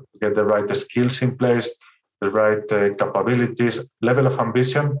place, to get the right skills in place, the right capabilities, level of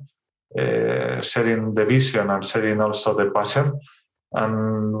ambition, sharing the vision and sharing also the passion,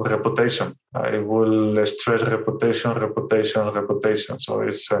 and reputation. I will stress reputation. So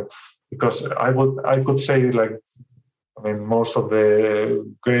it's because I could say, like, I mean, most of the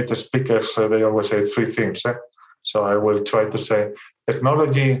great speakers, they always say 3 things. So I will try to say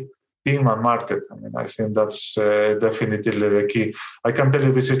technology, team, and market. I mean, I think that's definitely the key. I can tell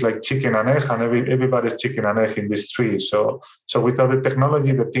you this is like chicken and egg, and everybody's chicken and egg in this tree. So without the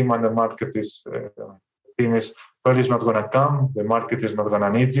technology, the team and the market team is probably not going to come. The market is not going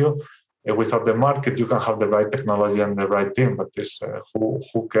to need you. Without the market, you can have the right technology and the right team, but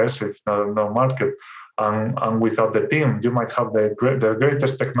who cares if no market? And without the team, you might have the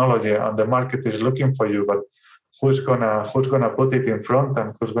greatest technology, and the market is looking for you, but who's gonna put it in front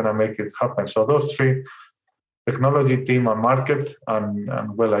and who's gonna make it happen? So those 3: technology, team, and market. And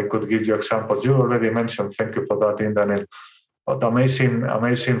well, I could give you examples. You already mentioned. Thank you for that, Daniel. But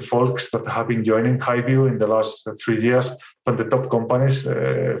amazing folks that have been joining Highview in the last 3 years from the top companies.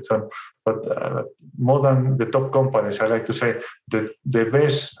 But more than the top companies, I like to say that the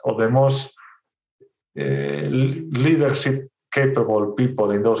best or the most leadership capable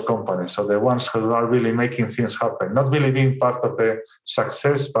people in those companies. So the ones who are really making things happen, not really being part of the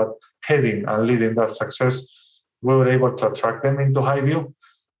success, but heading and leading that success. We were able to attract them into Highview.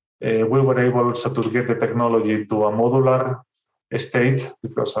 We were able also to get the technology to a modular state,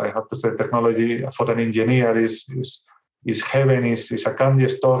 because I have to say technology for an engineer is heaven, is a candy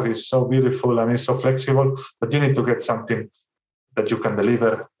store, is so beautiful and is so flexible, but you need to get something that you can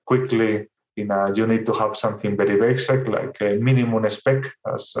deliver quickly. You need to have something very basic, like a minimum spec,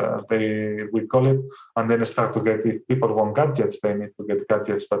 as we call it, and then start to get, if people want gadgets, they need to get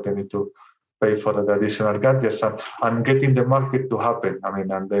gadgets, but they need to pay for the additional gadgets and getting the market to happen. I mean,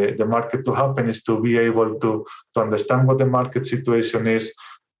 and the market to happen is to be able to understand what the market situation is.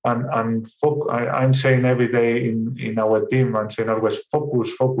 And I'm saying every day in our team, I'm saying always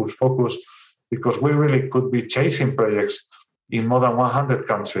focus, because we really could be chasing projects in more than 100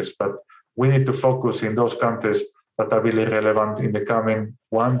 countries, but we need to focus in those countries that are really relevant in the coming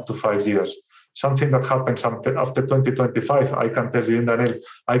 1 to 5 years. Something that happens after 2025, I can tell you, Daniel,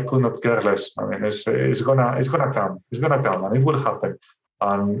 I could not care less. I mean, it's gonna come, and it will happen,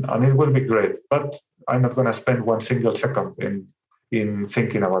 and it will be great. But I'm not gonna spend 1 single second in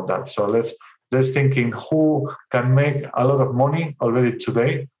thinking about that. So let's think in who can make a lot of money already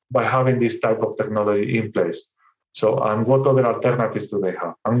today by having this type of technology in place. So, and what other alternatives do they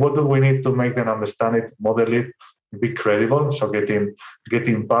have? And what do we need to make them understand it, model it, be credible? So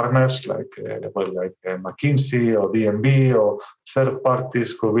getting partners like McKinsey or DNB or third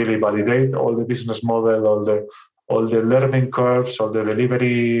parties who really validate all the business model, all the learning curves, all the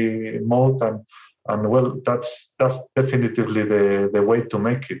delivery mode, and well, that's definitively the way to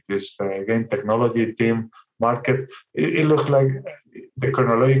make it. Is again technology, team, market. It looks like the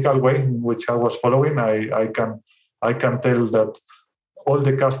chronological way in which I was following. I can tell that all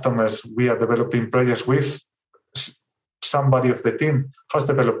the customers we are developing projects with, somebody of the team has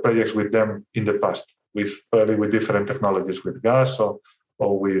developed projects with them in the past, with different technologies, with gas or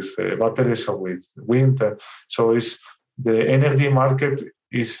with batteries or with wind. So it's the energy market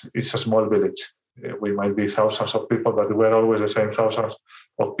is a small village. We might be thousands of people, but we're always the same thousands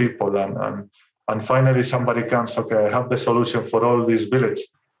of people. And finally, somebody comes, okay, I have the solution for all these villages.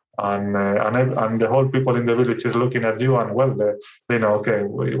 And the whole people in the village is looking at you, and well, they know, okay,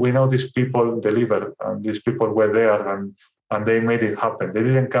 we know these people deliver, and these people were there, and they made it happen. They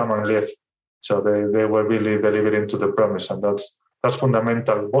didn't come and leave. So they were really delivering to the promise. And that's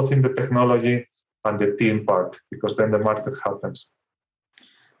fundamental, both in the technology and the team part, because then the market happens.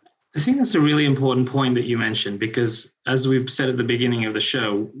 I think that's a really important point that you mentioned, because as we've said at the beginning of the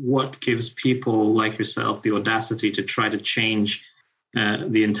show, what gives people like yourself the audacity to try to change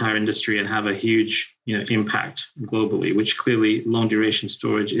the entire industry and have a huge impact globally, which clearly long duration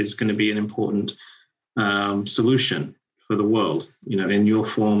storage is going to be an important solution for the world, in your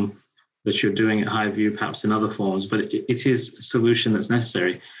form that you're doing at Highview, perhaps in other forms, but it is a solution that's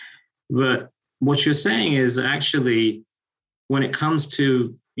necessary. But what you're saying is actually, when it comes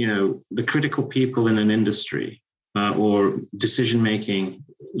to the critical people in an industry or decision making,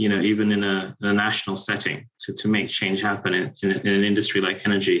 even in a national setting, to make change happen in an industry like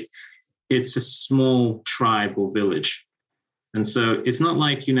energy, it's a small tribe or village. And so it's not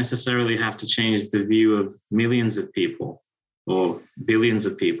like you necessarily have to change the view of millions of people or billions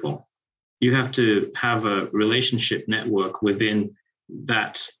of people. You have to have a relationship network within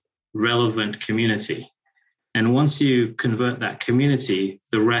that relevant community. And once you convert that community,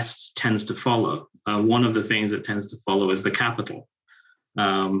 the rest tends to follow. One of the things that tends to follow is the capital.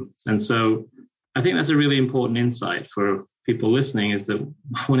 And so I think that's a really important insight for people listening, is that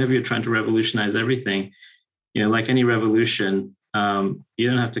whenever you're trying to revolutionize everything, like any revolution, you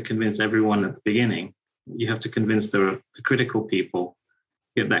don't have to convince everyone at the beginning. You have to convince the critical people,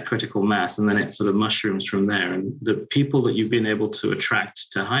 get that critical mass, and then it sort of mushrooms from there. And the people that you've been able to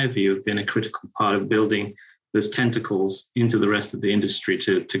attract to Highview have been a critical part of building those tentacles into the rest of the industry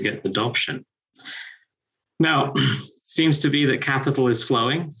to get adoption. Now, seems to be that capital is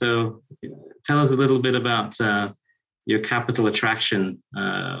flowing. So tell us a little bit about your capital attraction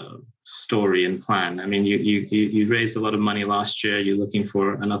story and plan. I mean, you raised a lot of money last year. You're looking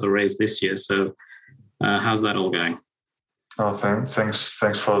for another raise this year. So how's that all going? Oh, thanks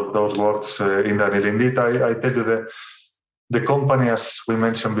for those words, Daniel. Indeed, I tell you the company, as we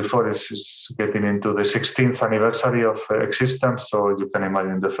mentioned before, is getting into the 16th anniversary of existence. So you can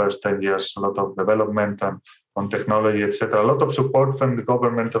imagine the first 10 years, a lot of development and on technology, etc. A lot of support from the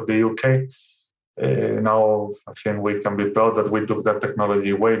government of the UK. Now, I think we can be proud that we took that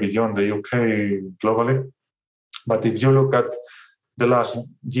technology way beyond the UK globally. But if you look at the last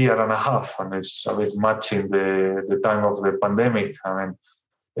year and a half, and it's a bit matching the time of the pandemic, I mean,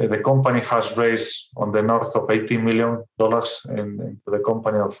 the company has raised on the north of $18 million into the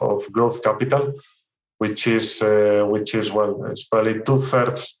company of growth capital, which is well, it's probably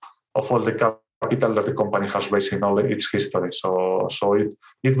 2/3 of all the capital that the company has raised in all its history. So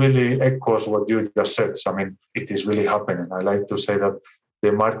it really echoes what you just said. So, I mean, it is really happening. I like to say that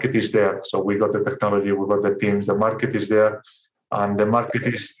the market is there. So we got the technology, we got the team, the market is there, and the market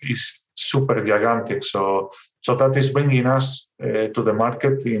is super gigantic. So that is bringing us to the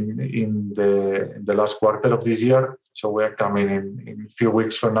market in the last quarter of this year. So we are coming in a few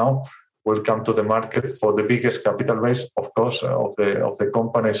weeks from now. We'll come to the market for the biggest capital raise, of course, of the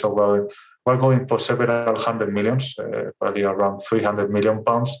company. So we're going for several hundred millions, probably around £300 million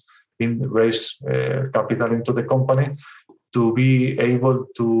in raise capital into the company to be able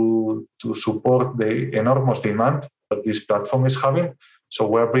to support the enormous demand that this platform is having. So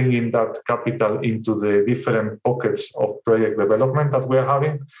we're bringing that capital into the different pockets of project development that we're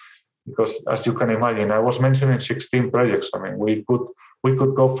having, because as you can imagine, I was mentioning 16 projects. I mean, we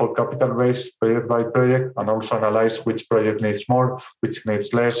could go for capital raise project by project and also analyze which project needs more, which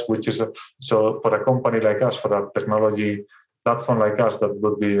needs less, so for a company like us, for a technology platform like us, that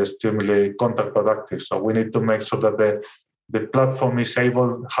would be extremely counterproductive. So we need to make sure that the platform is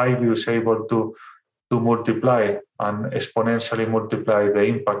able, Highview is able to multiply and exponentially multiply the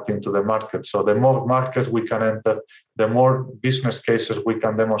impact into the market. So the more markets we can enter, the more business cases we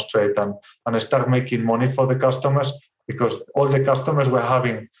can demonstrate and start making money for the customers, because all the customers we're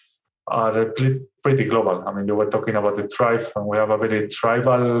having are pretty global. I mean, you were talking about the tribe, and we have a very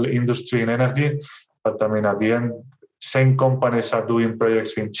tribal industry in energy. But I mean, at the end, same companies are doing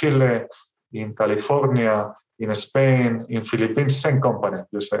projects in Chile, in California, in Spain, in Philippines, same company.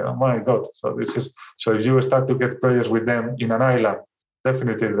 You say, oh my God. So if you start to get projects with them in an island,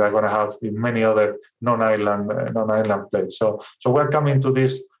 definitely they're going to have in many other non-island places. So we're coming to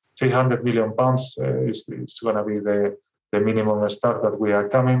this £300 million. It's going to be the minimum start that we are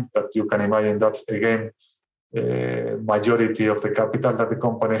coming. But you can imagine that again, majority of the capital that the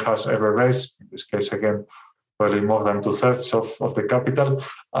company has ever raised. In this case, again, probably more than 2/3 of the capital.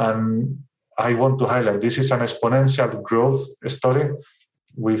 And I want to highlight this is an exponential growth story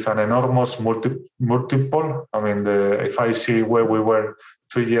with an enormous multiple. I mean, if I see where we were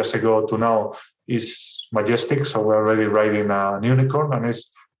 3 years ago to now, is majestic. So we're already riding a unicorn, and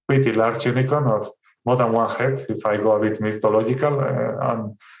it's pretty large unicorn of more than one head, if I go a bit mythological.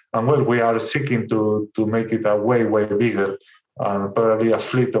 And well, we are seeking to make it a way bigger, and probably a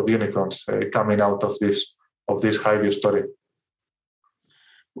fleet of unicorns coming out of this Highview story.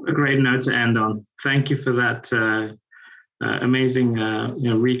 What a great note to end on. Thank you for that amazing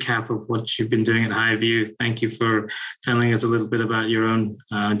recap of what you've been doing at Highview. Thank you for telling us a little bit about your own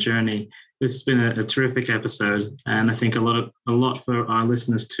journey. This has been a terrific episode, and I think a lot for our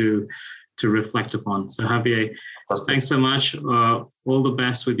listeners to reflect upon. So Javier, thanks so much. All the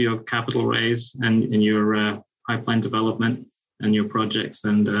best with your capital raise and your pipeline development and your projects,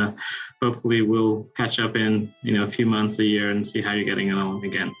 and hopefully we'll catch up in a few months, a year, and see how you're getting along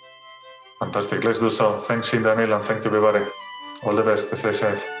again. Fantastic. Let's do so. Thanks, Daniel, and thank you, everybody. All the best. Stay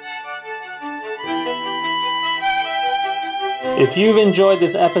safe. If you've enjoyed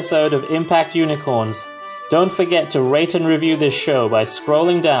this episode of Impact Unicorns, don't forget to rate and review this show by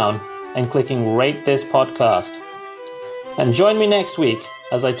scrolling down and clicking Rate This Podcast. And join me next week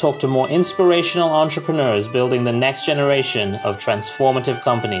as I talk to more inspirational entrepreneurs building the next generation of transformative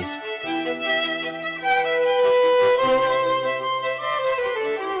companies.